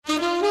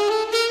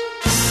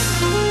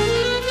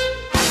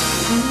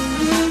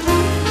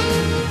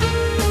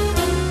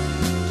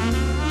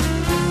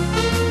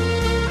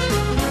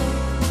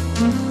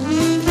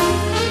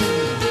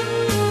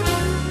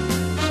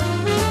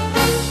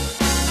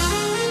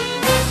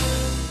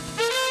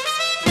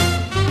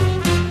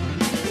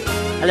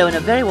Hello and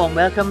a very warm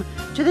welcome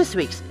to this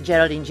week's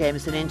Geraldine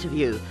Jamieson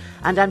interview.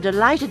 And I'm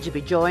delighted to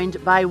be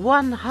joined by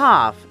one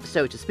half,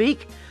 so to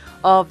speak,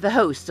 of the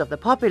hosts of the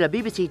popular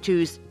BBC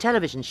Two's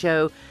television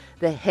show,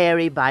 The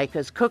Hairy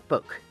Biker's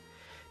Cookbook.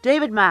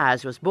 David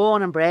Myers was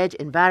born and bred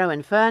in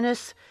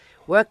Barrow-in-Furness,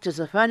 worked as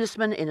a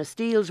furnaceman in a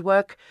steels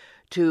work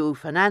to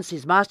finance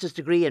his master's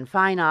degree in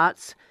fine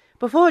arts,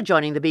 before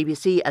joining the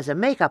BBC as a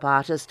makeup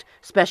artist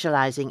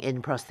specialising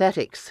in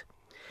prosthetics.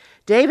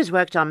 Dave has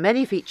worked on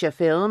many feature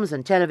films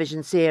and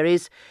television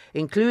series,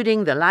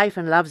 including The Life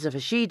and Loves of a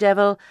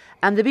She-Devil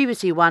and the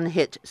BBC One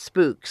hit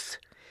Spooks.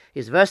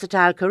 His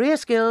versatile career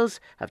skills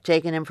have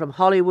taken him from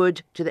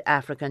Hollywood to the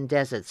African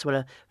deserts. Well,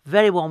 a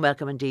very warm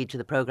welcome indeed to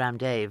the programme,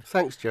 Dave.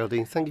 Thanks,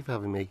 Geraldine. Thank you for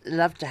having me.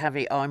 Love to have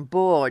you on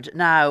board.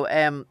 Now,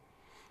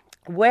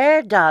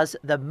 where does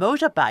the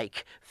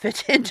motorbike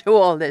fit into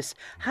all this?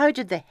 How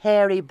did the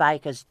Hairy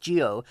Bikers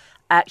duo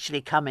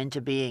actually come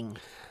into being?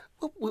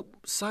 Well,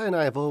 Si and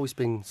I have always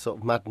been sort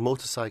of mad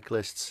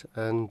motorcyclists,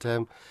 and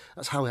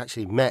that's how we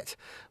actually met.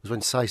 It was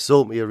when Si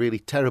sold me a really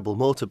terrible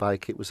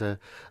motorbike. It was a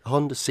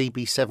Honda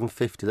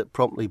CB750 that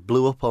promptly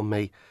blew up on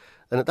me,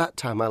 and at that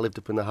time I lived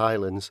up in the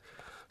Highlands,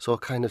 so I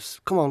kind of,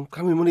 come on,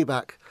 give me money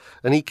back.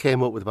 And he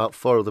came up with about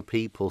 4 other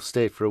people,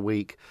 stayed for a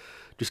week,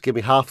 just gave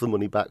me half the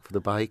money back for the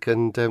bike,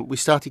 and we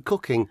started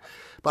cooking.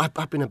 But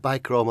I've been a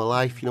biker all my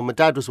life. You know, my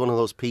dad was one of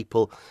those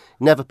people,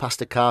 never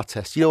passed a car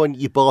test. You know, when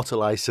you bought a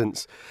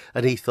licence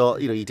and he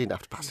thought, you know, you didn't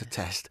have to pass a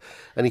test.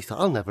 And he thought,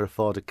 I'll never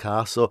afford a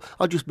car, so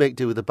I'll just make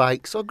do with a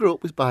bike. So I grew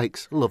up with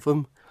bikes. I love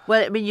them.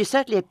 Well, I mean, you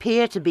certainly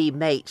appear to be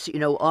mates, you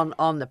know,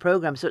 on the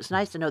programme. So it's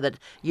nice to know that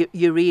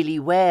you really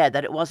were,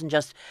 that it wasn't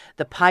just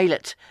the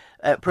pilot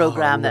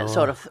programme that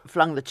sort of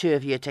flung the two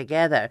of you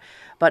together.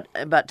 But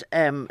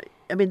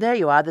I mean, there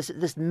you are,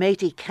 this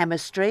matey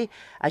chemistry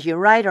as you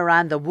ride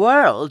around the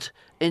world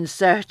in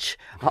search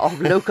of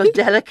local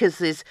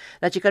delicacies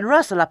that you can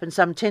rustle up in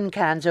some tin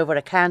cans over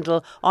a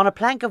candle on a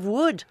plank of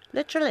wood,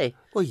 literally.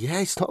 Well,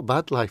 yeah, it's not a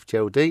bad life,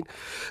 Geraldine.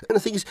 And the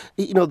thing is,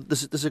 you know,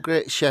 there's a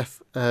great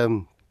chef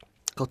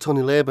called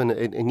Tony Laban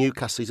in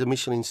Newcastle. He's a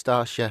Michelin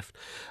star chef,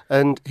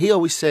 and he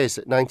always says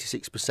that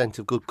 96%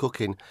 of good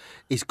cooking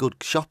is good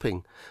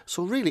shopping.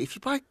 So really, if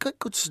you buy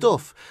good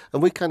stuff,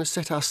 and we kind of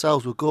set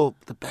ourselves, we'll go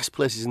the best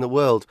places in the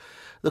world,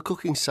 the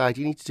cooking side,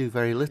 you need to do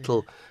very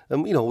little.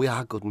 And, you know, we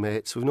are good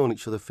mates. We've known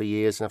each other for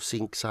years, and I've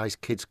seen Si's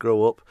kids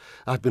grow up.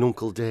 I've been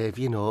Uncle Dave,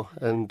 you know,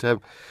 and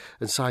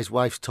Si's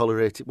wife's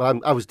tolerated.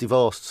 Well, I was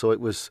divorced, so it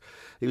was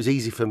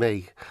easy for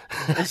me.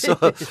 And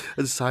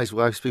Si's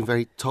wife's been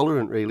very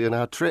tolerant, really, on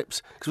our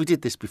trips, because we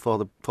did this before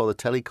the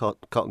telly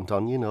cottoned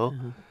on, you know.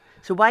 Mm-hmm.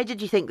 So why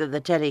did you think that the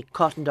telly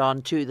cottoned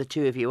on to the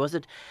two of you? Was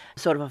it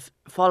sort of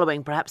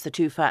following perhaps the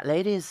two fat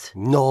ladies?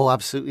 No,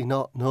 absolutely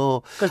not,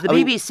 no. Because the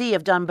BBC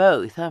have done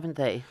both, haven't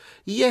they?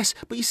 Yes,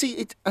 but you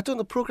see,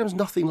 the programme's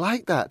nothing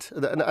like that.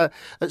 And at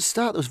the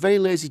start, there was very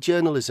lazy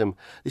journalism.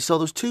 They saw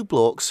those two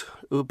blokes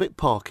who were a bit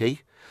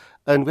porky,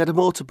 and we had a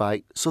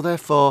motorbike, so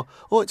therefore,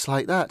 it's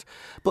like that.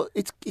 But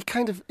it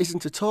kind of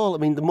isn't at all. I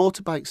mean, the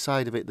motorbike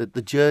side of it,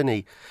 the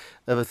journey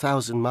of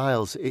 1,000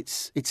 miles,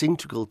 it's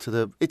integral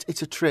to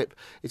it's a trip,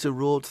 it's a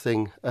road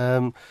thing,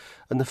 and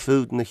the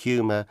food and the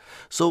humour.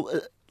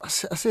 So I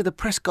say the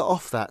press got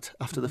off that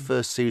after the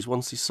first series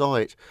once they saw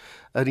it.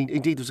 And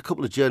indeed, there was a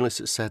couple of journalists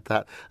that said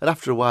that. And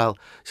after a while, they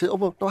said,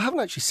 well, no, I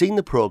haven't actually seen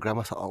the programme.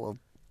 I thought, well,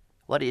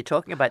 what are you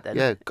talking about then?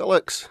 Yeah,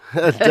 bollocks.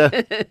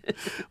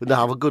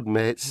 No, we're good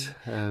mates.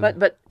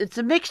 But it's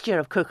a mixture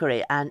of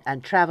cookery and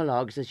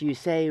travelogues, as you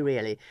say,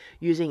 really,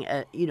 using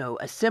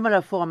a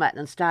similar format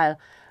and style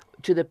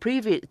to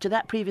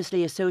that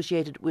previously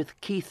associated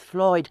with Keith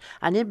Floyd,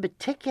 and in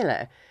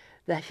particular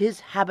that his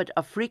habit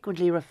of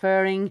frequently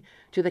referring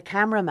to the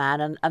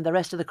cameraman and the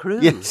rest of the crew.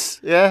 Yes,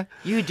 yeah.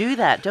 You do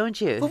that, don't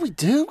you? Well, we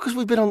do, because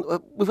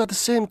we've had the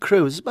same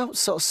crew. There's about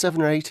sort of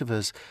 7 or 8 of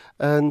us,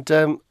 and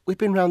we've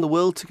been around the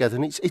world together,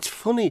 and it's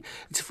funny.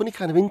 It's a funny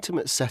kind of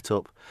intimate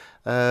setup.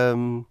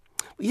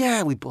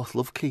 Yeah, we both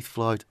love Keith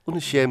Floyd,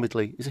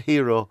 unashamedly. He's a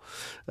hero.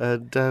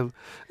 And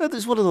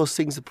there's one of those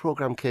things, the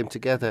programme came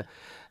together.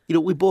 You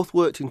know, we both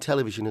worked in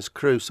television as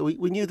crew, so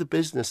we knew the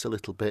business a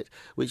little bit,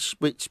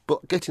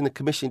 but getting the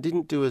commission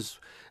didn't do us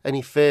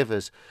any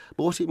favours.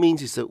 But what it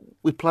means is that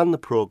we plan the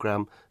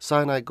programme, Si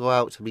and I go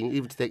out, I mean,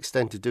 even to the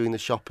extent of doing the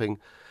shopping,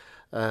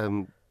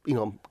 booking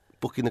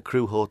the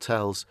crew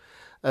hotels,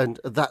 and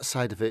that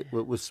side of it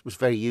was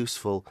very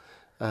useful.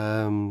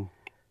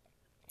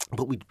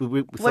 But we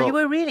thought, you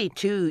were really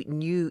two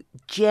new,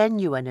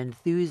 genuine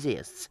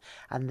enthusiasts,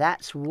 and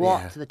that's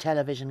what the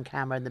television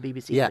camera and the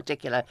BBC in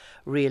particular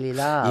really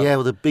love. Yeah,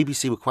 well, the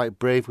BBC were quite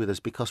brave with us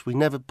because we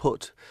never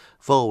put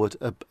forward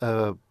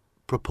a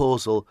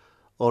proposal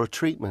or a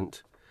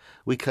treatment.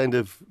 We kind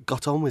of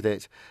got on with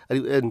it,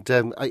 and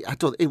I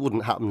thought it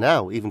wouldn't happen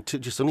now. Even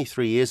just only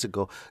 3 years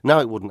ago, now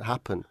it wouldn't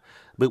happen.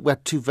 But we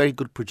had 2 very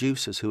good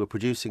producers who were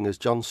producing us,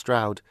 John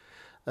Stroud.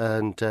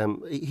 And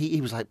he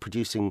was like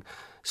producing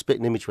Spit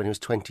and Image when he was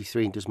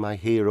 23 and does My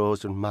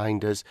Heroes and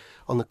Minders.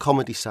 On the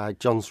comedy side,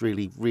 John's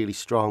really, really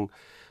strong.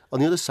 On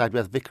the other side, we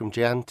have Vikram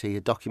Jayanti,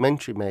 a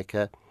documentary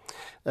maker,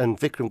 and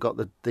Vikram got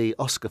the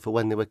Oscar for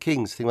When They Were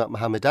Kings, thing about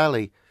Muhammad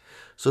Ali.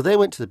 So they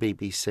went to the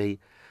BBC,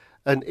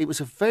 and it was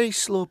a very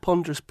slow,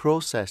 ponderous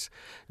process.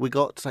 We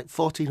got like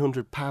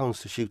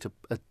 £1,400 to shoot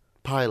a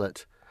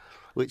pilot,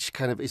 which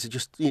kind of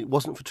it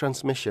wasn't for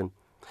transmission.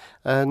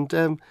 And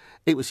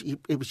it was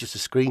just a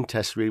screen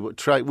test, really.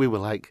 But we were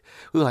like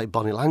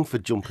Bonnie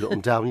Langford jumping up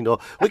and down.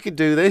 We could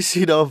do this.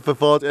 For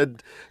 40.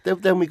 And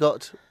then we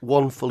got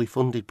one fully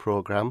funded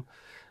programme,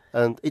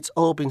 and it's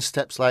all been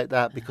steps like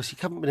that because you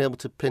haven't been able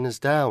to pin us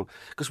down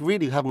because we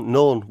really haven't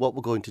known what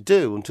we're going to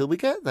do until we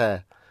get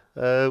there,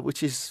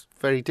 which is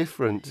very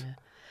different. Yeah.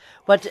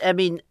 But, I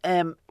mean,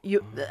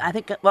 I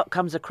think what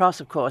comes across,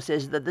 of course,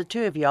 is that the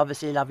two of you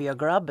obviously love your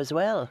grub as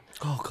well.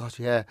 Oh, God,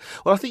 yeah.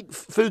 Well, I think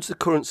food's the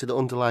currency that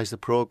underlies the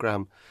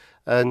programme.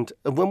 And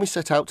when we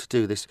set out to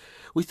do this,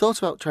 we thought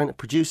about trying to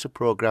produce a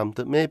programme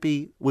that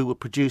maybe we would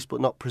produce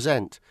but not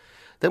present.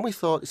 Then we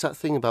thought it's that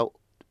thing about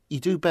you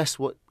do best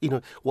what you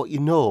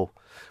know.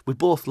 We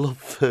both love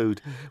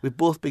food. We've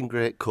both been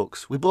great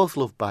cooks. We both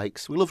love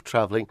bikes. We love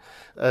travelling.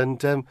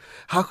 And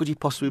how could you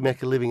possibly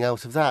make a living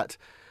out of that?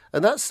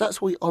 And that's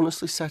what we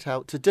honestly set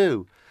out to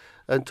do.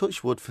 And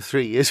touch wood, for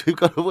 3 years we've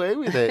got away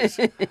with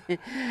it.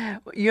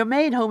 Your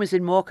main home is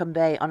in Morecambe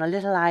Bay on a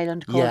little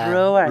island called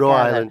Roe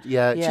Island,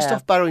 just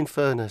off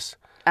Barrow-in-Furness.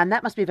 And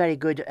that must be very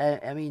good,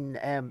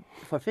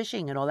 for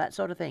fishing and all that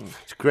sort of thing.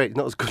 It's great,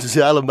 not as good as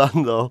the Isle of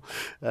Man though.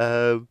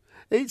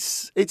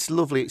 It's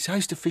lovely. I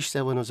used to fish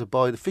there when I was a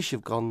boy. The fish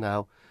have gone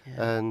now.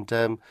 Yeah. And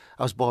I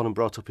was born and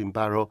brought up in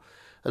Barrow.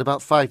 And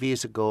about 5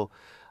 years ago,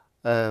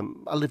 I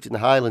lived in the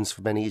Highlands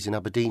for many years in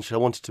Aberdeenshire. I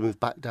wanted to move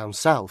back down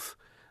south,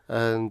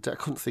 and I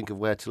couldn't think of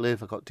where to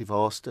live. I got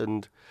divorced,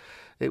 and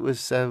it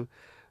was there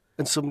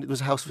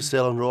was a house for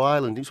sale on Roe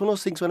Island. It was one of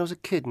those things when I was a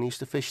kid and I used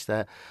to fish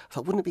there. I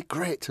thought, wouldn't it be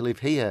great to live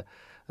here?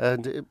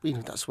 And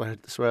that's where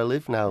I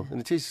live now,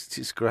 and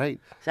it's great.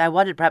 So I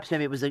wondered perhaps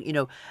maybe it was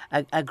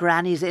a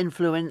granny's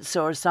influence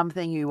or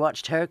something. You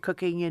watched her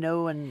cooking,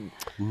 and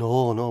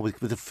no, with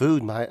the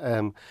food. My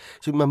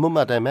mum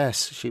had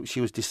MS.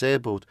 She was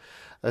disabled,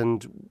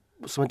 and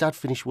so my dad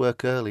finished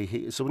work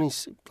early. So when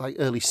he's like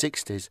early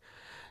 60s,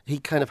 he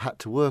kind of had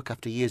to work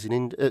after years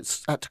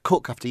had to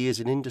cook after years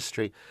in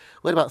industry.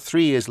 We had about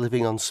 3 years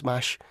living on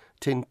smash,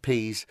 tinned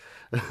peas,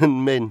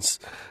 and mince,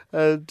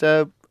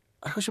 and.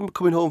 I remember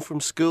coming home from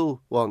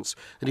school once,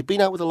 and he'd been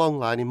out with a long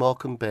line in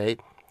Morecambe Bay.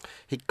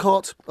 He'd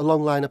caught a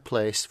long line of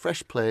plaice,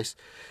 fresh plaice.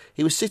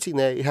 He was sitting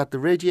there, he had the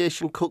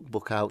radiation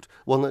cookbook out,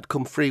 one that had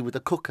come free with a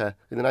cooker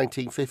in the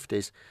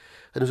 1950s,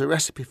 and there was a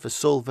recipe for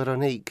sole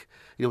Veronique,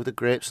 with the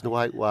grapes and the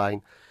white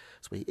wine.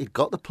 So he'd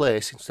got the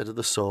plaice instead of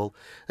the sole,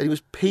 and he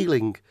was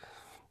peeling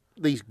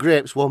these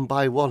grapes one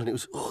by one, and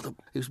it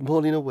was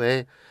moaning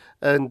away,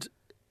 and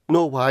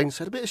no wine,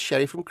 so I had a bit of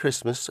sherry from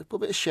Christmas, so I put a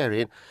bit of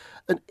sherry in,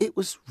 and it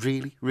was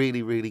really,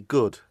 really, really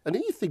good. And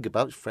then you think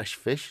about fresh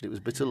fish, and it was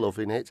a bit of love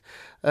in it.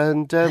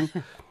 And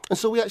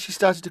so we actually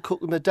started to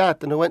cook with my dad.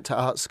 Then I went to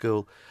art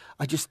school.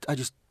 I just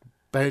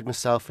buried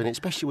myself in it,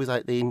 especially with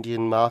like the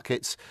Indian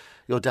markets,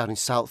 down in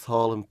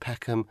Southall and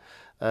Peckham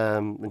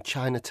and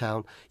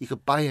Chinatown. You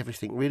could buy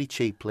everything really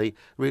cheaply,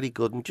 really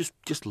good, and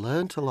just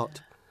learnt a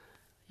lot.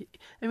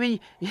 I mean,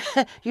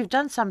 you've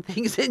done some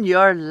things in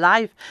your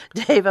life,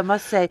 Dave, I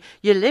must say.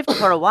 You lived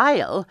for a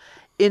while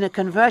in a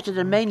converted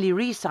and mainly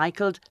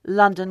recycled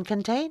London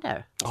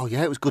container. Oh,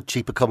 yeah, it was good,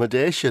 cheap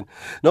accommodation.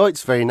 No,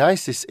 it's very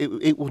nice.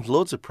 It won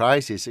loads of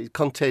prizes. It's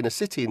Container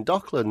City in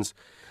Docklands.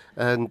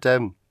 And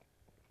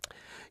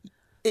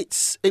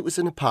it was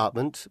an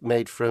apartment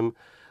made from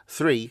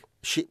 3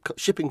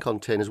 shipping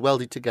containers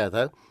welded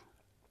together.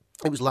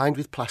 It was lined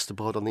with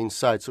plasterboard on the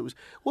inside, so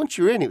once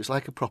you're in, it was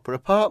like a proper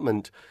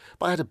apartment.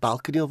 But I had a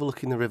balcony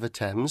overlooking the River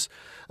Thames,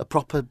 a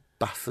proper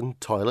bath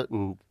and toilet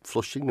and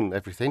flushing and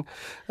everything,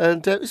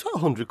 and it was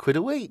about £100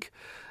 a week.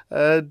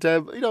 And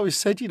I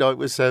said,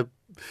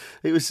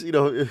 it was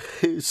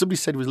somebody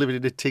said he was living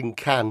in a tin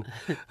can,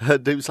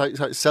 and it was like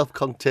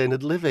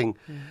self-contained living.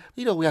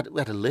 Mm. We had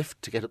a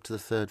lift to get up to the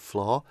 3rd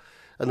floor,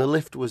 and the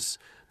lift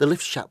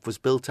shaft was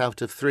built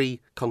out of 3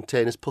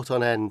 containers put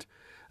on end.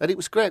 And it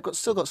was great.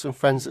 Still got some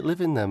friends that live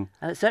in them.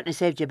 And it certainly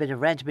saved you a bit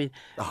of rent. I mean,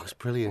 it's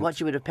brilliant. What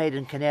you would have paid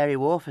in Canary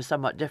Wharf is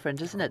somewhat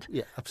different, isn't it?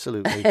 Yeah,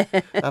 absolutely.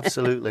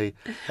 Absolutely.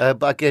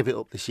 But I gave it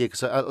up this year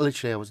because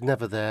I was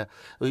never there.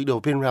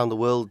 I've been around the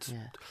world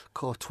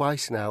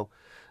twice now.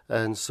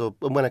 And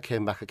when I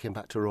came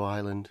back to Roe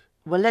Island.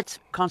 Well, let's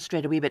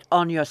concentrate a wee bit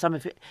on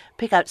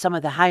pick out some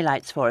of the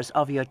highlights for us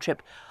of your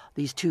trip.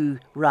 These 2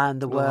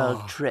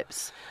 round-the-world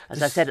trips.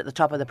 As I said at the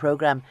top of the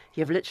programme,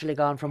 you've literally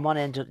gone from one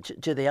end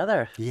to the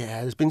other.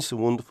 Yeah, there's been some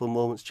wonderful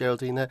moments,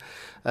 Geraldine.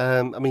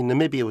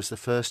 Namibia was the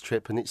first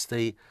trip, and it's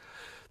the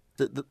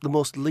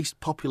most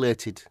least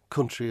populated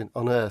country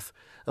on earth.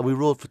 And we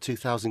rode for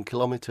 2,000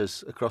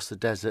 kilometres across the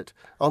desert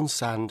on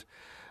sand.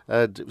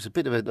 And it was a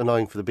bit of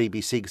annoying for the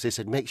BBC because they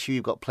said, make sure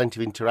you've got plenty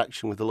of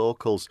interaction with the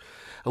locals.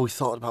 And we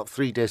thought about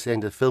 3 days at the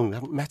end of the film, we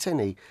haven't met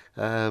any.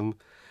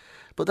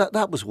 But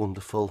that was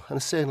wonderful. And I'm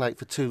saying,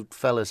 for 2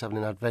 fellas having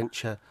an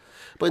adventure.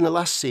 But in the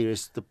last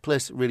series, the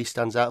place that really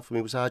stands out for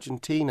me was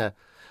Argentina.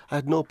 I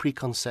had no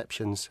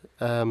preconceptions.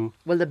 Well,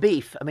 the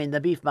beef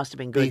must have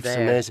been good Beef's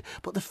there. amazing.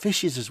 But the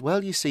fishes as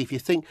well, you see. If you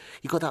think,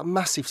 you've got that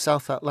massive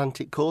South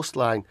Atlantic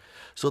coastline,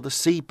 so the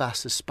sea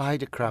bass, the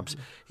spider crabs,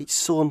 it's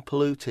so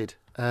unpolluted.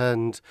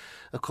 And,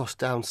 of course,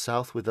 down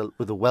south with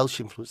the Welsh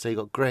influence there, you've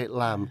got great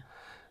lamb.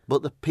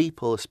 But the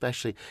people,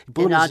 especially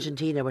in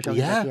Argentina, we're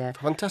talking about. Yeah,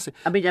 fantastic.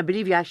 I mean, I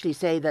believe you actually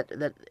say that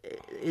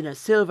in a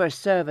silver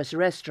service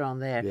restaurant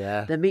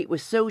there, the meat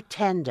was so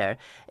tender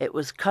it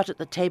was cut at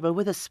the table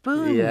with a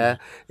spoon. Yeah,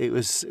 it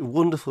was a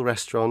wonderful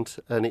restaurant,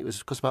 and it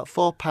cost about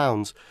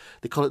 £4.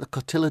 They call it the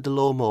cotilla de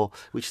lomo,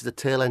 which is the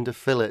tail end of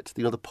fillet,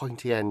 the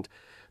pointy end.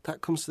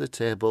 That comes to the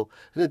table,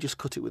 and they'll just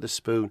cut it with a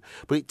spoon.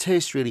 But it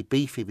tastes really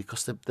beefy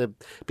because the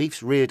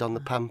beef's reared on the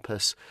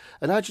pampas.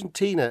 And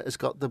Argentina has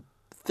got the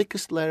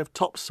thickest layer of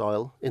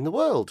topsoil in the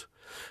world.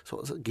 So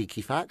it's a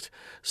geeky fact.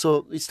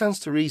 So it stands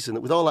to reason that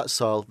with all that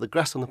soil, the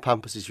grass on the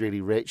pampas is really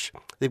rich.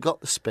 They've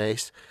got the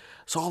space,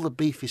 so all the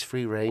beef is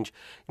free range.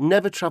 It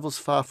never travels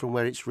far from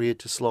where it's reared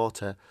to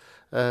slaughter.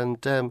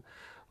 And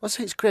I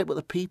say it's great, but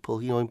the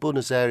people, in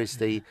Buenos Aires,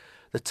 the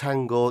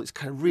tango, it's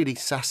kind of really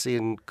sassy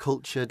and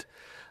cultured.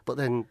 But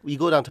then you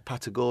go down to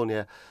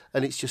Patagonia,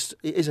 and it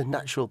is a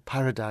natural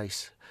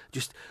paradise.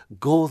 Just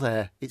go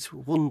there. It's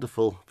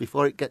wonderful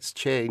before it gets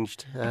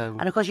changed.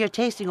 And of course, you're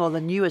tasting all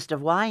the newest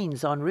of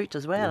wines en route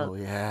as well. Oh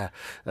yeah,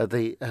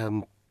 the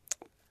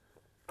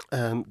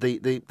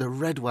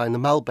red wine, the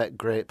Malbec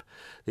grape,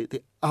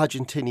 the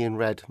Argentinian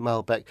red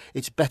Malbec.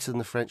 It's better than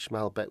the French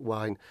Malbec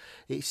wine.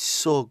 It's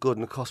so good,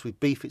 and of course with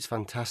beef, it's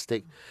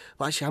fantastic.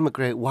 But actually, I'm a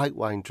great white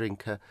wine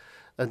drinker.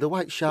 And the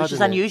white Chardonnay, which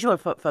is unusual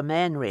for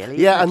men, really.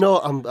 Yeah, I know.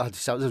 I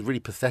sound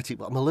really pathetic,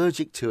 but I'm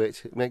allergic to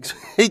it.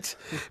 It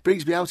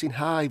brings me out in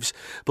hives.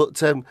 But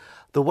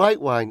the white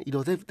wine,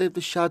 they've the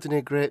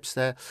Chardonnay grapes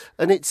there,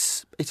 and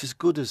it's as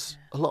good as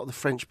a lot of the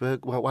French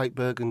white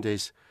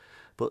Burgundies.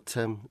 But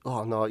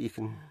you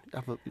can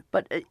have a.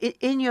 But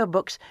in your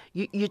books,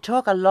 you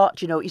talk a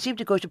lot. You seem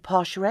to go to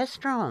posh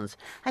restaurants.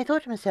 I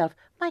thought to myself,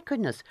 my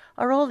goodness,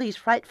 are all these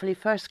frightfully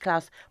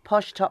first-class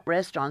posh top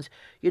restaurants,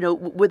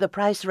 with a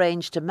price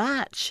range to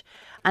match?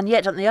 And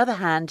yet, on the other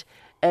hand,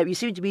 you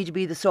seem to me to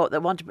be the sort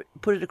that want to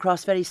put it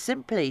across very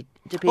simply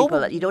to people,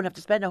 that you don't have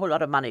to spend a whole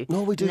lot of money.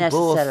 No, we do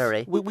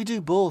necessarily. both. We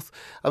do both.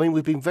 I mean,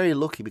 we've been very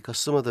lucky because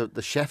some of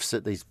the chefs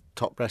at these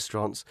top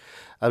restaurants,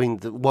 I mean,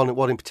 the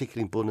one in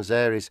particular in Buenos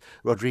Aires,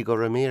 Rodrigo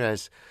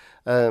Ramirez,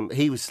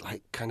 he was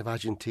like kind of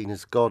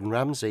Argentina's Gordon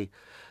Ramsay.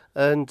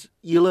 And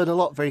you learn a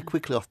lot very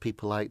quickly off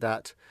people like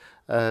that.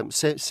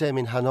 Same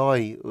in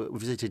Hanoi, we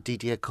visited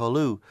Didier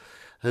Colu,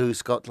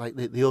 who's got like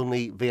the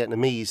only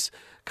Vietnamese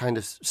kind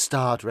of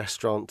starred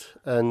restaurant,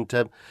 and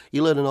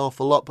you learn an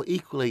awful lot. But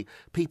equally,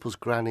 people's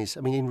grannies.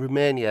 I mean, in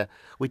Romania,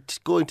 we'd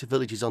go into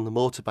villages on the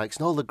motorbikes,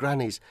 and all the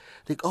grannies,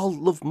 they all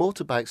loved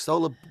motorbikes.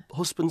 All the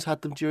husbands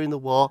had them during the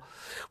war.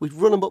 We'd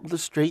run them up the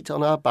street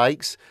on our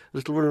bikes, a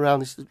little run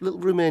around. These little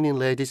Romanian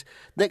ladies.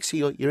 Next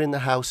thing you're in the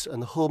house,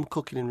 and the home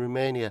cooking in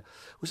Romania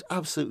was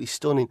absolutely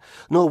stunning.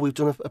 No, we've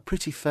done a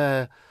pretty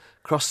fair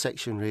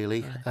cross-section,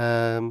 really.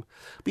 Right.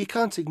 But you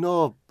can't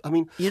ignore, I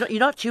mean... You're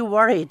not too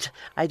worried,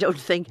 I don't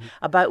think,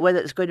 about whether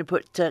it's going to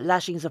put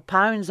lashings of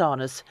pounds on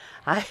us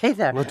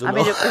either. I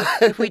mean,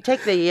 if we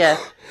take the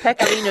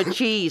pecorino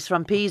cheese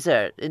from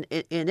Pisa in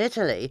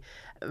Italy,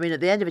 I mean,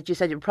 at the end of it, you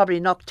said it would probably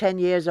knock 10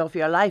 years off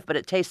your life, but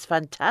it tastes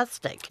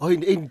fantastic. Oh,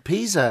 in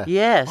Pisa?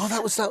 Yes. Oh,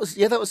 that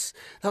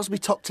was my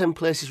top 10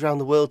 places around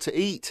the world to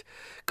eat.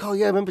 God,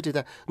 yeah, I remember did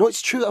that. No,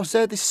 it's true, I was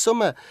there this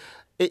summer.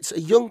 It's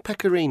a young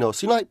pecorino.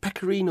 So like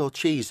pecorino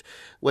cheese,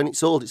 when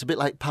it's old, it's a bit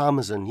like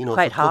Parmesan,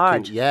 Quite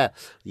hard. Yeah,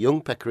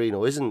 young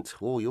pecorino isn't.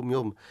 Oh, yum,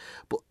 yum.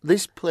 But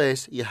this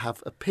place, you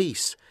have a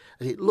piece,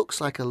 and it looks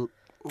like a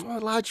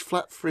large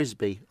flat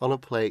frisbee on a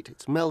plate.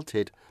 It's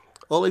melted,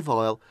 olive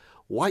oil,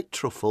 white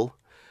truffle,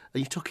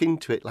 and you tuck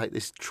into it like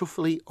this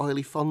truffly,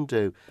 oily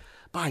fondue.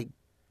 By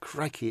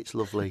crikey, it's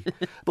lovely.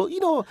 But,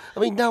 I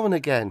mean, now and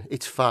again,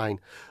 it's fine.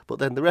 But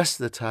then the rest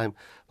of the time,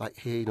 like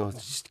here,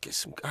 just get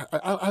some...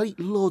 I'll eat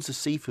loads of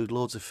seafood,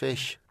 loads of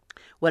fish.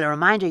 Well, a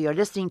reminder, you're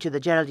listening to the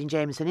Geraldine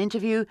Jamieson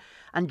interview,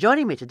 and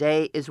joining me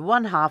today is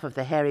one half of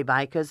the Hairy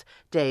Bikers,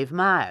 Dave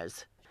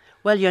Myers.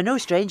 Well, you're no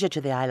stranger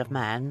to the Isle of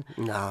Man.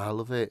 Nah, I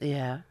love it.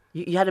 Yeah.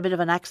 You had a bit of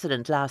an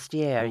accident last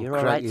year. You're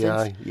all right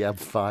since? Yeah, I'm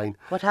fine.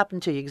 What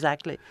happened to you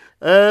exactly?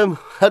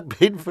 I'd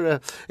been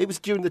it was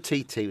during the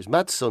TT, it was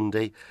Mad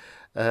Sunday.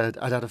 I'd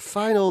had a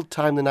fine old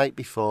time the night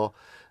before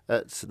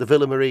at the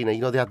Villa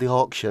Marina. They had the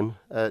auction.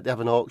 They have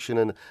an auction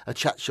and a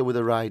chat show with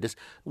the riders.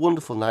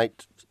 Wonderful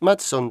night. Mad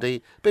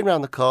Sunday. Been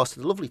round the course.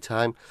 Had a lovely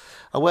time.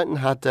 I went and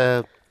had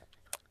a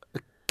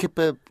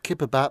kipper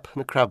bap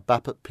and a crab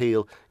bap at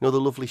Peel. The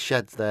lovely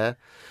sheds there.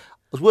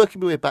 I was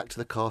working my way back to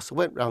the course. I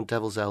went round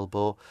Devil's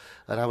Elbow,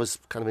 and I was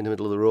kind of in the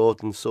middle of the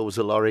road, and so was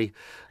a lorry.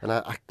 And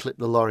I clipped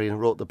the lorry and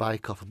wrote the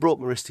bike off. I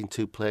broke my wrist in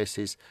 2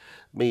 places.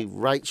 My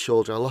right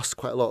shoulder, I lost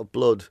quite a lot of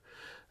blood.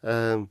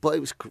 But it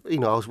was, I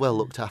was well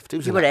looked after. It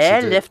was you were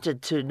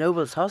airlifted to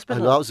Noble's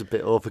Hospital. I know, that was a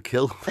bit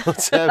overkill.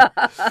 But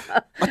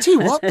I tell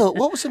you what, though,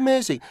 what was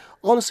amazing,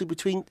 honestly,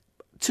 between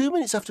 2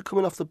 minutes after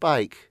coming off the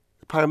bike,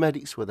 the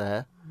paramedics were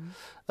there,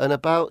 and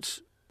about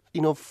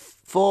 4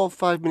 or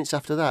 5 minutes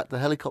after that, the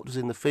helicopter was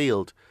in the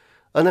field,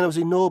 and then I was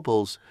in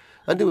Nobles,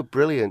 and they were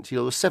brilliant.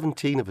 There were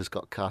 17 of us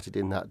got carted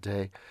in that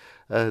day,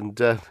 and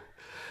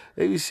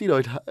it was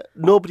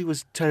nobody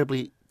was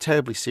terribly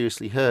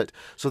seriously hurt.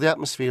 So the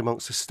atmosphere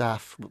amongst the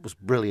staff was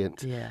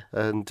brilliant,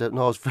 and I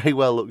was very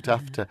well looked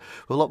after.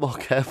 We're a lot more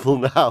careful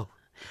now.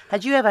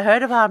 Had you ever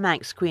heard of our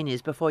Manx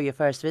Queenies before your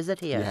first visit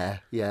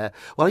here? Yeah.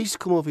 Well, I used to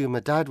come over with my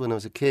dad when I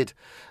was a kid.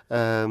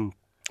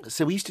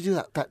 So we used to do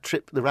that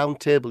trip. The Round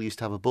Table used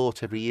to have a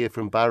boat every year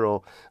from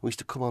Barrow. We used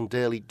to come on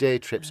daily day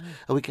trips,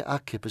 and we'd get our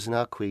kippers and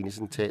our queenies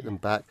and take them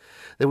back.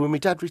 Then when my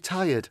dad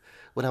retired,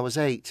 when I was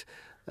 8,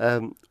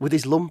 with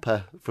his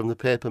lumper from the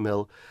paper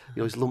mill,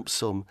 his lump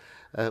sum,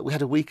 we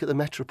had a week at the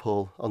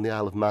Metropole on the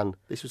Isle of Man.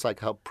 This was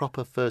like our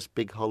proper first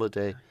big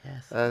holiday.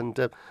 And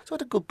so I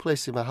had a good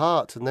place in my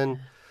heart. And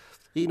then,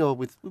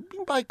 we've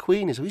been by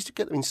queenies. We used to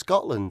get them in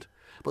Scotland,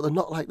 but they're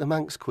not like the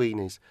Manx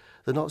queenies.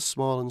 They're not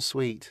small and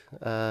sweet.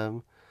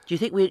 Do you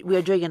think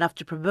we're doing enough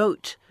to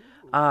promote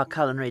our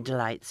culinary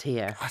delights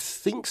here? I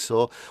think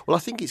so. Well, I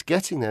think it's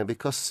getting there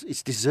because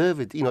it's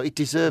deserved. It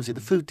deserves it. The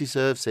food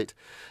deserves it.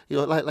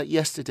 Like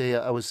yesterday,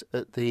 I was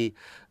at the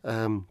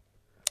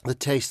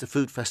Taste, the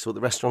food festival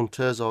the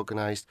restaurateurs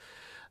organised,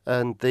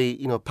 and the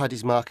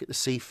Paddy's Market, the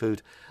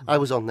seafood. I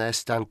was on their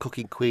stand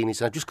cooking queenies,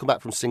 and I've just come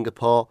back from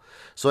Singapore,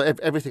 so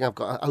everything I've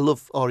got. I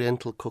love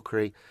Oriental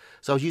cookery,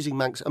 so I was using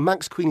Manx. And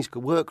Manx queenies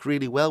could work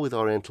really well with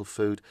Oriental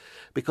food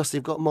because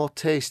they've got more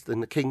taste than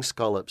the king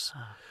scallops.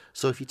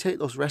 So if you take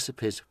those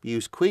recipes,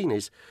 use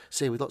queenies,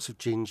 say with lots of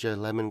ginger,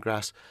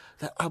 lemongrass,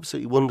 they're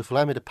absolutely wonderful.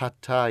 I made a pad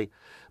thai,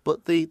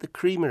 but the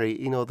creamery,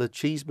 the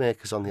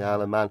cheesemakers on the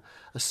Isle of Man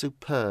are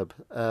superb.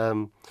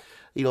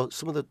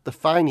 Some of the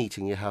fine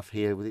eating you have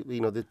here, with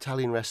the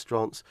Italian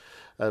restaurants,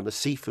 the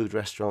seafood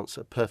restaurants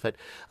are perfect.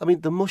 I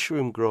mean, the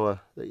mushroom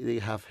grower that you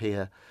have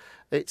here,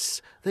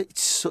 it's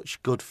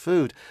such good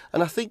food,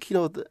 and I think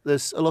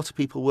there's a lot of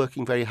people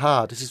working very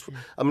hard. This is,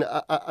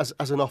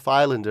 as an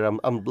off-islander,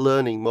 I'm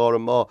learning more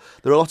and more.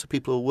 There are a lot of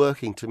people who are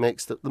working to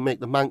make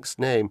the Manx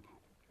name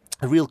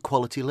a real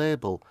quality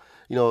label.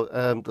 The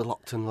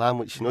Lockton lamb,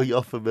 which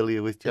you're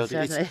familiar with,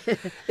 Jodie.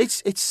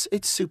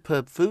 It's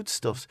superb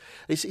foodstuffs.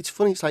 It's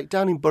funny. It's like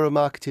down in Borough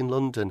Market in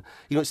London.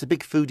 It's the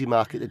big foodie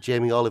market that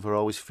Jamie Oliver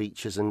always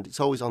features, and it's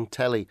always on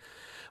telly.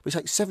 But it's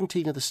like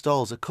 17 of the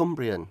stalls are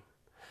Cumbrian.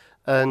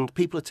 And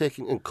people are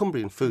and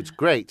Cumbrian food's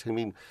great. I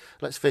mean,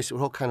 let's face it,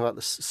 we're all kind of at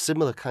the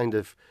similar kind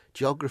of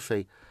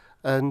geography.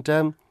 And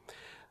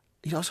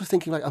you're also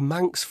thinking like a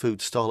Manx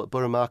food stall at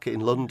Borough Market in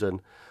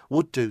London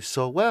would do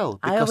so well.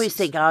 I always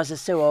think ours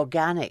is so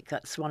organic.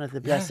 That's one of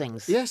the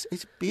blessings. Yes,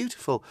 it's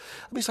beautiful.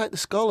 I mean, it's like the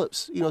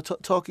scallops,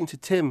 talking to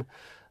Tim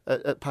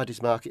at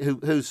Paddy's Market,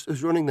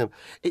 who's running them.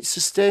 It's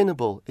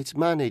sustainable, it's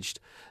managed.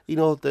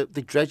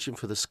 They dredge them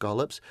for the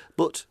scallops,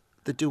 but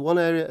they do one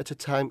area at a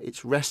time.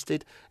 It's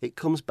rested. It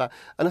comes back.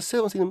 And I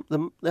say one thing,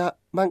 the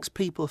Manx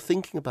people are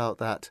thinking about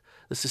that,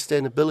 the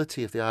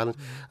sustainability of the island.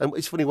 And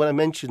it's funny, when I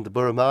mentioned the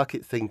Borough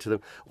Market thing to them,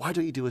 why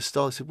don't you do a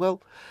stall? I said,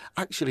 well,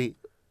 actually,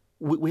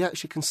 we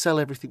actually can sell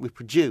everything we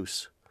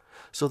produce.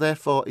 So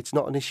therefore, it's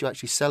not an issue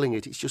actually selling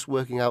it. It's just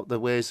working out the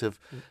ways of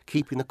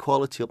keeping the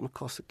quality up, and of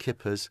course the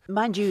kippers.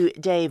 Mind you,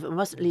 Dave, we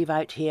mustn't leave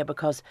out here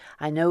because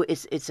I know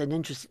it's an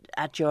interest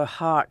at your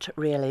heart,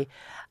 really,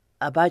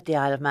 about the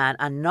Isle of Man,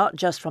 and not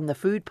just from the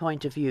food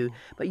point of view,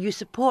 but you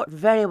support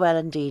very well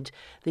indeed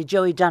the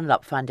Joey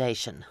Dunlop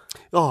Foundation.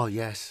 Oh,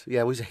 yes. Yeah,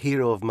 he was a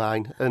hero of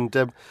mine. And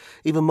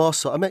even more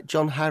so, I met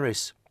John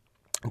Harris.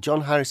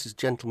 John Harris is a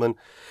gentleman.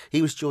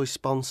 He was Joy's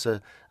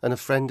sponsor and a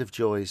friend of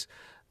Joy's.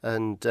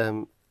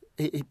 And,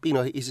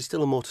 he's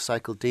still a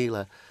motorcycle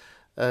dealer.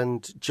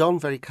 And John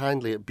very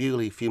kindly at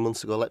Bewley a few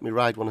months ago let me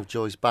ride one of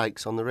Joy's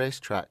bikes on the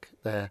racetrack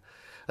there.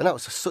 And that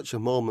was such a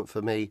moment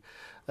for me.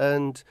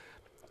 And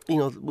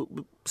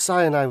Si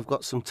and I have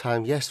got some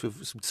time. Yes, we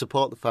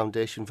support the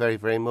foundation very,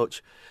 very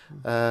much.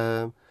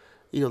 The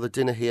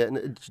dinner here.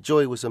 And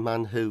Joy was a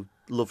man who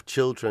loved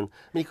children.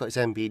 I mean, he got his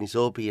MB and his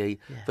OBE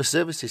for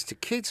services to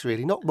kids,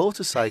 really, not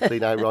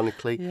motorcycling,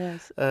 ironically.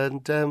 Yes.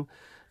 And,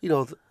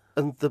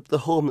 and the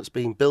home that's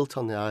being built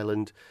on the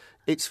island,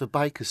 it's for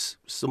bikers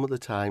some of the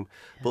time,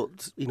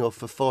 but,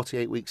 for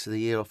 48 weeks of the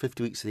year or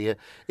 50 weeks of the year,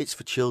 it's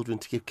for children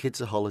to give kids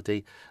a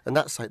holiday. And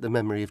that's like the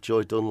memory of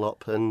Joy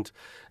Dunlop. And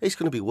it's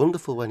going to be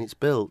wonderful when it's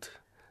built,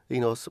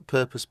 it's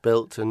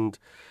purpose-built and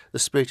the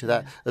spirit of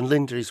that. And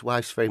Linda, his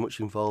wife's very much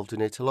involved in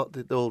it. A lot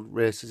of the old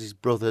racers, his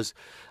brothers,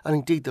 and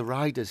indeed the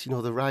riders,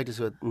 the riders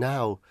who are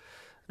now...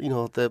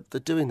 they're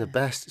doing the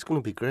best. It's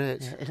going to be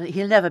great.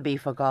 He'll never be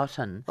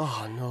forgotten.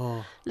 Oh,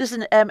 no.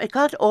 Listen, it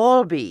can't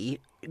all be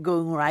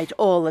going right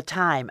all the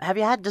time. Have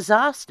you had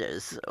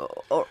disasters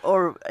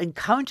or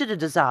encountered a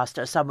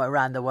disaster somewhere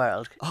around the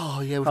world?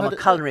 Oh, yeah. From a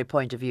culinary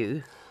point of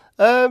view?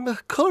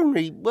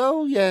 Culinary,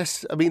 well,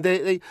 yes. I mean,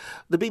 the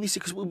BBC,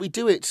 because we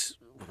do it...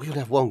 We only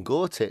have one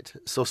go at it,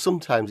 so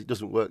sometimes it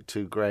doesn't work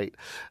too great.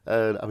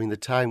 The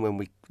time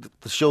when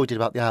the show we did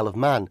about the Isle of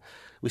Man,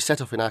 we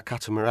set off in our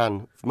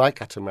catamaran, my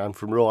catamaran,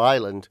 from Roe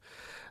Island,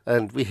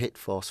 and we hit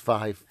force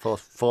 5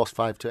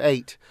 to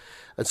 8,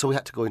 and so we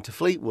had to go into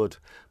Fleetwood.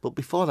 But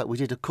before that, we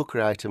did a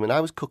cookery item, and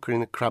I was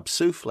cooking a crab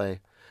souffle.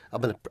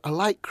 I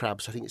like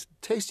crabs. I think it's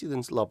tastier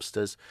than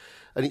lobsters,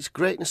 and it's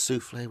great in a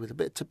souffle with a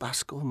bit of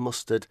Tabasco and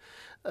mustard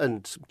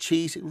and some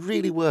cheese. It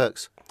really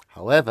works.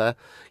 However,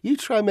 you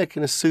try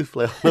making a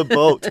souffle on a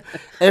boat.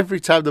 Every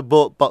time the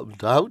boat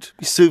bottomed out,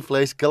 your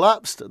souffles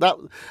collapsed.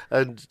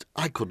 And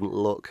I couldn't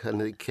look,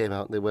 and it came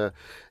out, and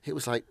it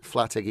was like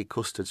flat eggy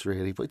custards,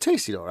 really. But it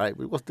tasted all right.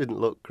 It didn't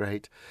look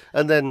great.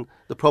 And then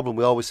the problem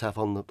we always have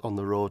on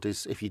the road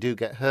is if you do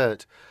get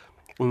hurt.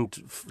 And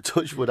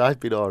touch wood, I've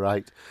been all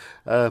right.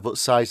 But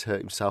Si's hurt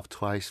himself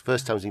twice.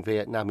 First time was in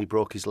Vietnam, he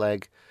broke his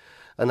leg.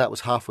 And that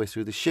was halfway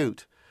through the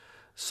shoot.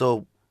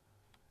 So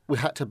we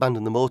had to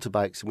abandon the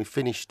motorbikes, and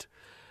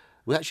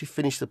we actually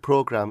finished the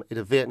programme in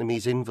a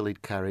Vietnamese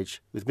invalid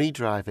carriage with me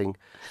driving,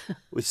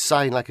 with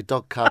Si like a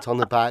dog cart on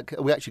the back.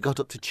 And we actually got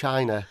up to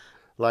China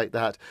like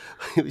that.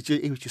 He was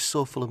just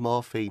so full of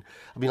morphine.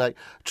 I mean, like,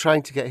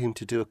 trying to get him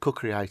to do a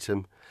cookery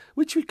item,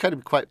 which we kind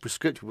of quite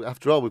prescriptive.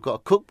 After all, we've got a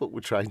cookbook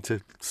we're trying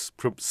to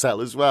sell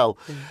as well.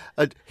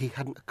 And he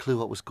hadn't a clue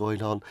what was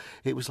going on.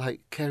 It was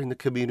like caring the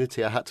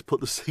community. I had to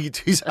put the seed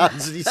to his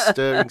hands and he's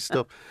stirring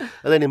stuff.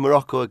 And then in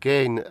Morocco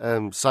again,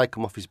 Si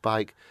come off his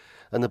bike,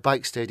 and the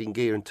bike stayed in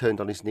gear and turned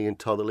on his knee and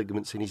tore the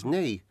ligaments in his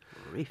knee.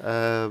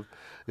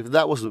 If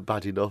that wasn't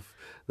bad enough,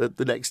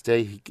 the next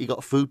day he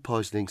got food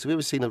poisoning. So we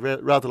ever seen a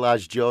rather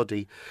large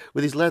Geordie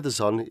with his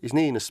leathers on, his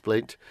knee in a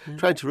splint,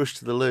 trying to rush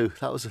to the loo.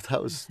 That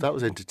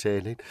was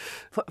entertaining.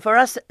 For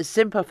us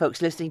simple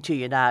folks listening to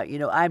you now,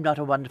 I'm not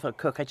a wonderful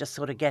cook. I just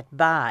sort of get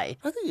by.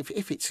 I think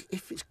if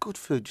it's good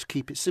food, just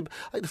keep it simple.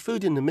 Like the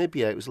food in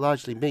Namibia, it was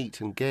largely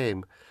meat and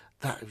game.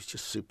 That was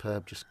just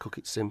superb. Just cook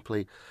it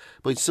simply.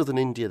 But in southern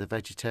India, the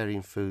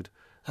vegetarian food,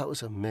 that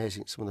was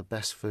amazing. Some of the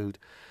best food.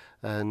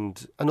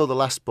 And I know the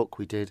last book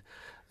we did,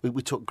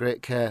 we took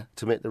great care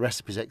to make the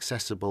recipes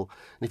accessible.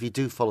 And if you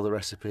do follow the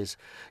recipes,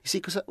 you see,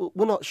 because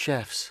we're not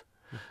chefs.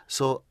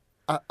 So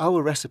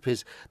our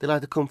recipes, they'll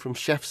either come from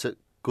chefs at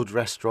good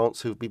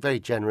restaurants who'd be very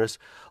generous,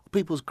 or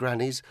people's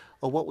grannies,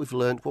 or what we've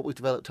learned, what we've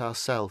developed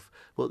ourselves.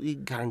 But you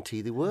can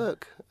guarantee they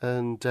work.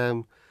 And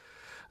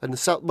the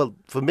South, well,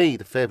 for me,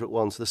 the favourite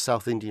ones are the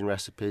South Indian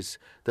recipes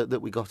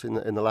that we got in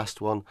the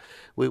last one.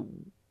 We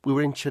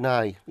were in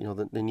Chennai,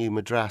 the new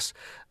Madras,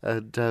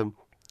 and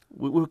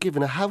we were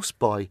given a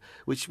houseboy,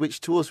 which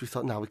to us we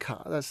thought, no, we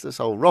can't. That's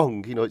all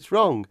wrong. It's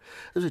wrong.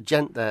 There was a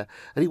gent there,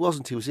 and he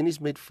wasn't. He was in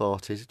his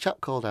mid-40s. A chap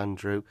called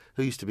Andrew,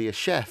 who used to be a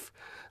chef,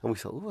 and we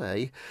thought, oh,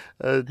 hey.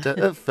 And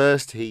at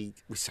first we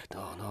said,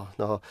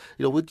 no.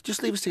 We'll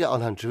just leave us to get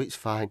on, Andrew. It's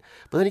fine.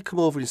 But then he'd come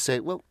over and say,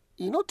 well,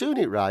 you're not doing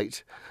it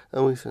right.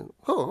 And we said,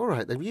 oh, all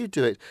right, then you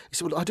do it. He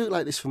said, well, I do it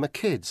like this for my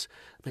kids.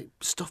 Make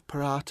stuffed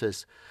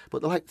parathas.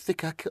 But they're like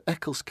thick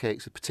Eccles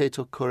cakes with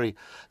potato curry.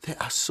 They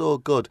are so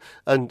good.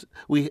 And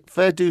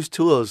fair dues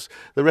to us,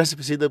 the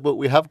recipes in the book,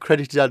 we have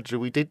credited Andrew.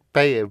 We did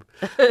pay him.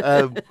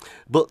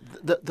 But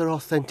they're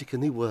authentic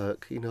and they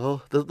work,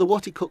 They're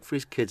what he cooked for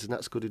his kids, and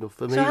that's good enough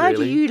for me, So how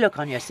really. do you look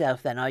on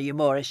yourself then? Are you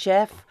more a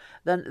chef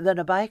than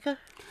a biker?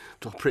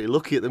 I'm pretty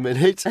lucky at the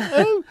minute.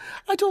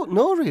 I don't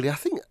know, really. I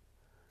think...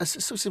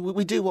 So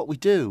we do what we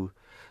do.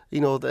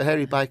 The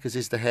Hairy Bikers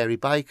is the Hairy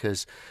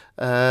Bikers.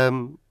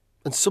 And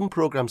some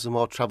programmes are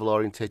more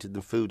travel-orientated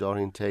than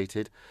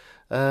food-orientated.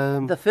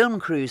 The film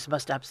crews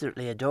must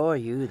absolutely adore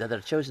you, that they're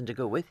chosen to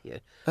go with you.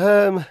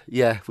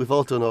 Yeah, we've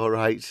all done all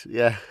right.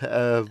 Yeah.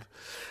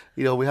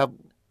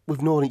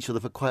 We've known each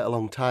other for quite a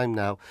long time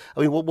now.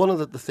 I mean, one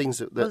of the things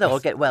that... Well, they all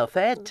get well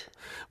fed.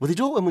 Well, they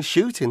don't when we're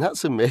shooting.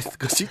 That's a myth,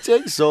 because it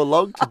takes so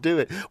long to do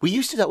it. We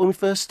used to do that when we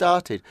first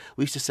started.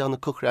 We used to say on the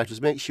cookery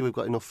items, make sure we've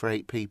got enough for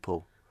 8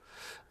 people.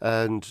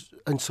 And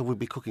so we'd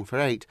be cooking for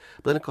 8.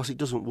 But then, of course, it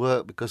doesn't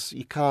work because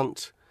you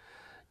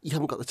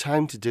haven't got the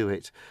time to do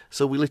it.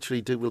 So we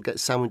literally we'll get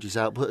sandwiches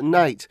out. But at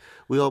night,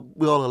 we all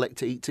elect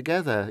to eat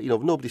together.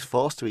 Nobody's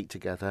forced to eat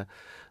together.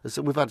 And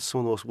so we've had some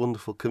of the most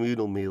wonderful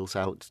communal meals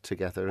out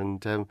together.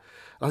 And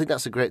I think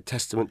that's a great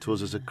testament to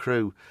us as a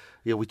crew.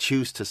 We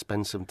choose to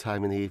spend some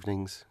time in the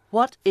evenings.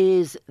 What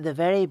is the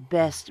very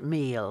best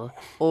meal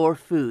or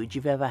food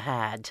you've ever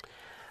had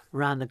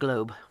around the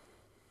globe?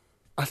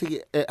 I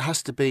think it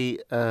has to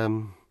be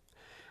in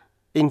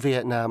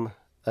Vietnam,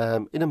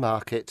 in a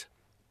market.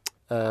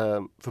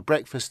 For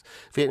breakfast,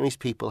 Vietnamese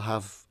people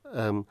have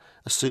a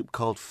soup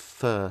called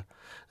pho.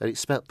 And it's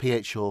spelled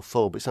P-H-O,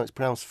 pho, but it's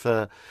pronounced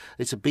pho.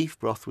 It's a beef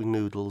broth with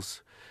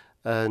noodles.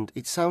 And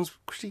it sounds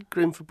pretty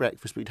grim for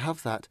breakfast, but you'd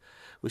have that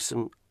with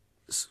some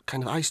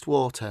kind of iced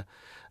water.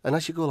 And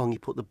as you go along, you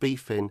put the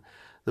beef in,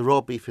 the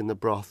raw beef in the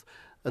broth,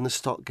 and the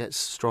stock gets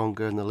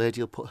stronger, and the lady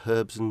will put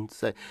herbs and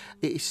say,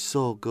 it is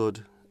so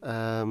good.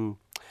 I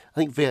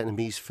think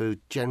Vietnamese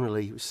food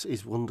generally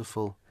is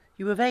wonderful.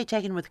 You were very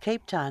taken with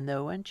Cape Town,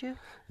 though, weren't you?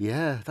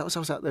 Yeah, that was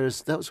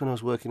when I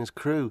was working as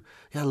crew.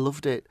 Yeah, I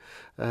loved it,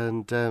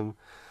 and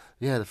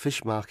Yeah, the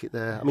fish market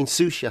there. I mean,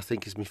 sushi, I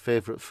think, is my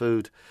favourite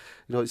food.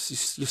 You know, it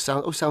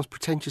sounds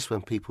pretentious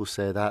when people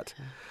say that,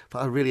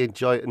 but I really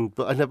enjoy it.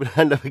 But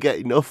I never get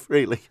enough,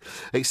 really,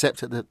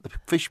 except at the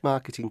fish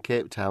market in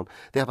Cape Town.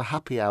 They have a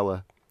happy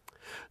hour.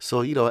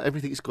 So, you know,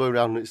 everything's going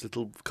around in its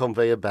little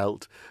conveyor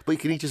belt, but you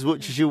can eat as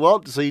much as you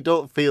want, so you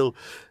don't feel,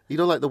 you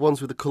know, like the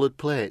ones with the coloured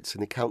plates,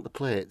 and they count the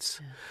plates.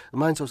 Yeah. And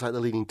mine's always like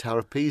the Leaning Tower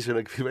of Pisa, and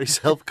I can be very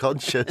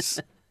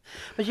self-conscious.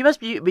 But you must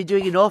be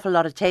doing an awful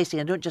lot of tasting.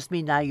 I don't just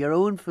mean now your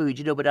own food,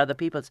 you know, but other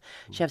people's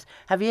chefs.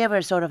 Have you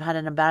ever sort of had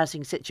an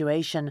embarrassing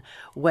situation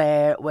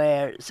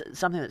where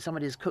something that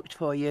somebody's cooked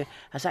for you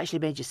has actually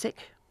made you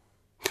sick?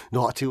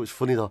 No, I tell you what's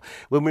funny though.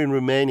 When we were in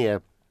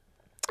Romania,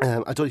 I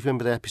don't know if you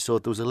remember the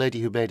episode, there was a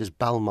lady who made us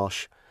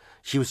balmosh.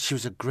 She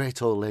was a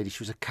great old lady.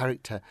 She was a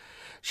character.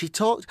 She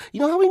talked... You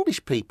know how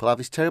English people have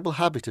this terrible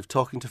habit of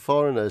talking to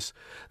foreigners?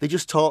 They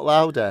just talk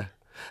louder.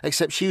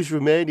 Except she was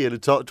Romanian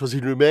and talked to us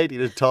in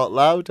Romanian and talked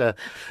louder,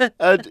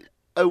 and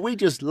we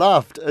just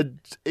laughed, and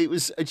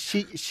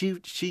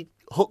she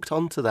hooked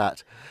onto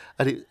that,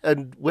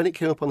 and when it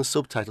came up on the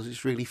subtitles,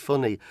 it's really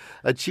funny.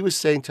 And she was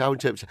saying to our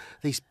interpreter,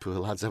 "These poor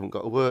lads haven't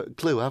got a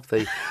clue, have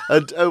they?"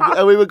 And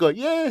we were going,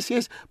 "Yes,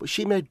 yes." But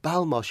she made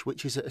balmosh,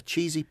 which is a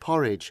cheesy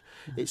porridge.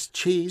 It's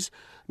cheese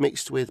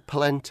mixed with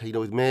polenta, you know,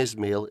 with maize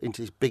meal,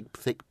 into this big,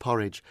 thick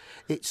porridge.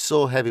 It's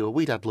so heavy. Well,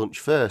 we'd had lunch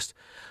first,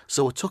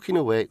 so we're tucking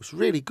away. It was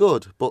really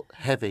good, but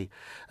heavy.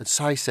 And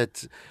Si said,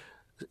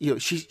 you know,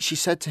 she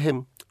said to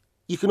him,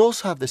 "You can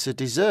also have this as a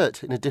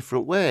dessert in a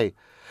different way."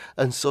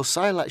 And so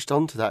Si latched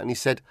onto that, and he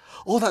said,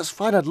 "Oh, that's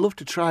fine. I'd love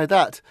to try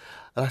that."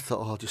 And I thought,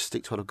 "Oh, I'll just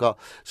stick to what I've got."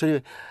 So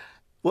anyway,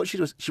 what she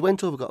did was she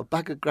went over, got a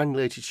bag of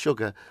granulated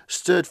sugar,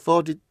 stirred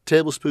 40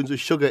 tablespoons of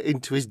sugar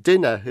into his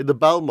dinner in the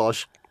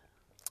balmosh,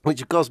 which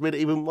of course made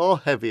it even more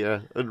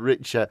heavier and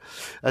richer.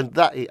 And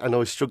that, I know,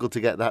 he struggled to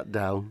get that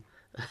down.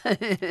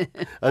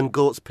 And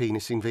goat's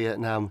penis in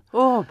Vietnam.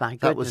 Oh my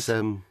goodness!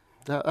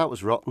 That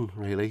was rotten,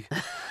 really.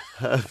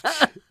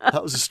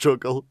 That was a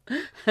struggle.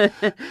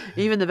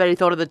 Even the very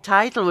thought of the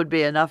title would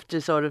be enough to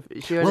sort of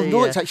surely.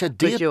 Well, no, it's actually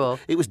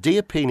it was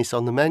deer penis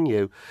on the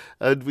menu,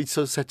 and we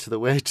sort of said to the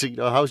waiter, you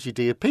know, "How's your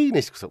deer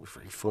penis?" Because that was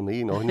very funny,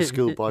 you know, in a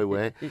schoolboy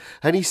way.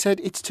 And he said,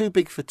 "It's too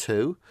big for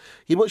two.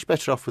 You're much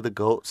better off with the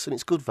goats, and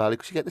it's good value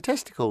because you get the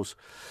testicles."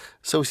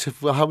 So we said,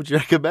 "Well, how would you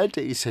recommend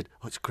it?" He said,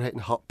 "Oh, it's great in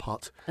a hot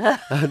pot."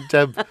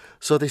 And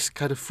so this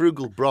kind of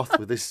frugal broth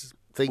with this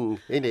thing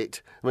in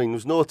it. I mean, there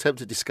was no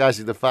attempt at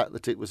disguising the fact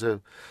that it was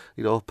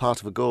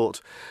part of a goat.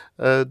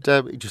 And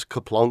it just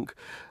kaplonk.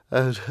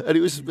 And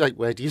it was like,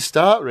 where do you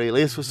start,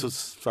 really? So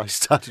I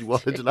started one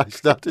and I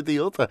started the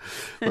other.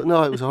 But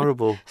no, it was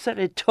horrible.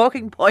 Certainly a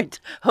talking point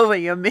over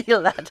your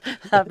meal that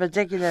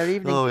particular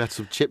evening. Oh, we had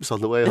some chips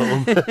on the way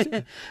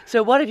home.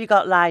 So what have you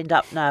got lined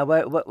up now?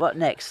 What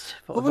next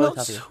for both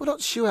of you? We're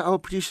not sure. Our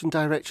producer and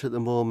director at the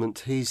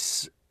moment,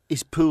 he's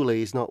poorly,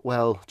 he's not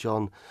well,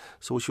 John,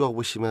 so we should all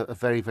wish him a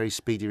very, very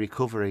speedy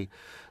recovery.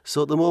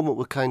 So at the moment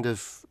we're kind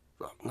of,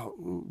 not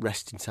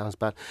resting sounds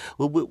bad,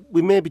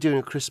 we may be doing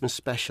a Christmas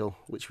special,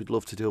 which we'd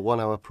love to do, a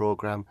 1-hour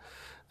programme,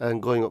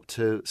 and going up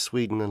to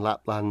Sweden and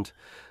Lapland,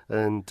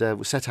 and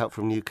we set out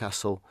from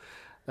Newcastle.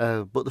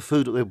 But the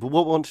food, what we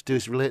want to do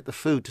is relate the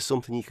food to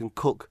something you can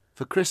cook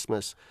for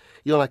Christmas.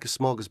 You know, like a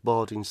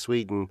smorgasbord in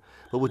Sweden,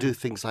 but we'll do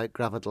things like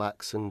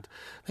gravadlax and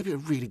maybe a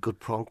really good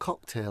prawn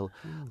cocktail,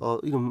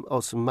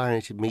 or some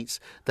marinated meats.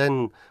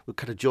 Then we're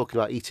kind of joking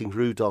about eating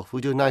Rudolph. We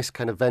do a nice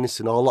kind of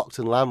venison or locked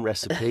and lamb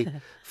recipe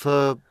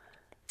for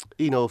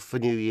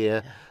New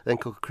Year. Then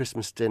cook a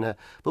Christmas dinner.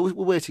 But we're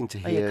waiting to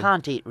hear. Well, you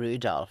can't eat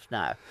Rudolph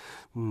now.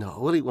 No,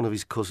 we'll eat one of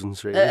his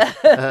cousins, really.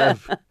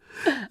 But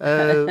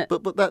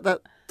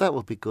that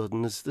will be good,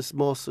 and there's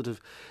more sort of.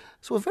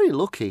 So we're very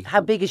lucky. How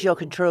big is your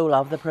control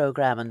of the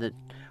programme and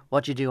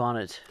what you do on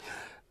it?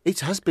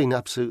 It has been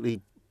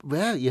absolutely,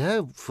 well,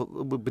 yeah,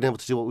 we've been able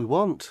to do what we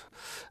want.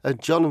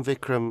 And John and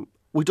Vikram,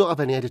 we don't have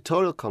any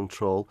editorial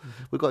control.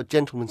 Mm-hmm. We've got a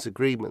gentleman's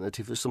agreement that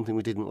if there's something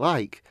we didn't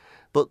like,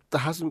 but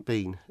there hasn't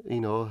been,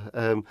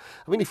 I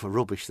mean, if we're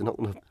rubbish, they're not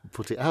going to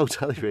put it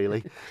out, are they,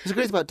 really? It's the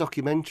great thing about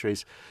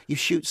documentaries. You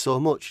shoot so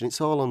much and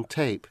it's all on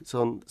tape.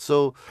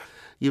 So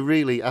you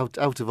really, out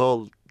of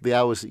all the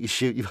hours that you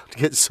shoot, you have to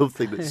get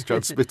something that's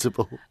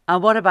transmittable.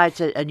 And what about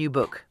a new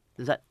book?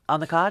 Is that on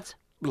the cards?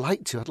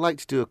 I'd like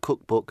to do a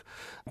cookbook,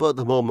 but at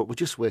the moment we're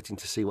just waiting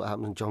to see what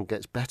happens when John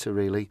gets better,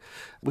 really.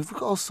 We've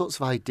got all sorts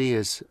of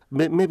ideas.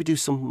 Maybe do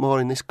some more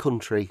in this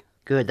country.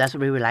 Good, that's what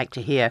we would like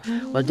to hear.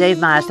 Well, Dave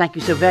Myers, thank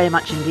you so very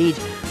much indeed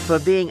for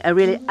being a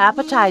really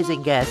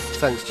appetising guest.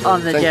 Thanks, John.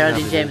 On the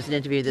Geraldine Jamieson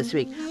interview this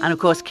week. And of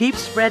course, keep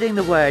spreading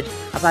the word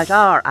about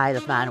our Isle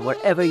of Man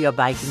wherever your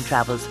biking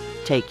travels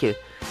take you.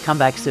 Come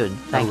back soon.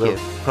 Thank you.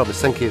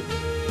 Promise. Thank you.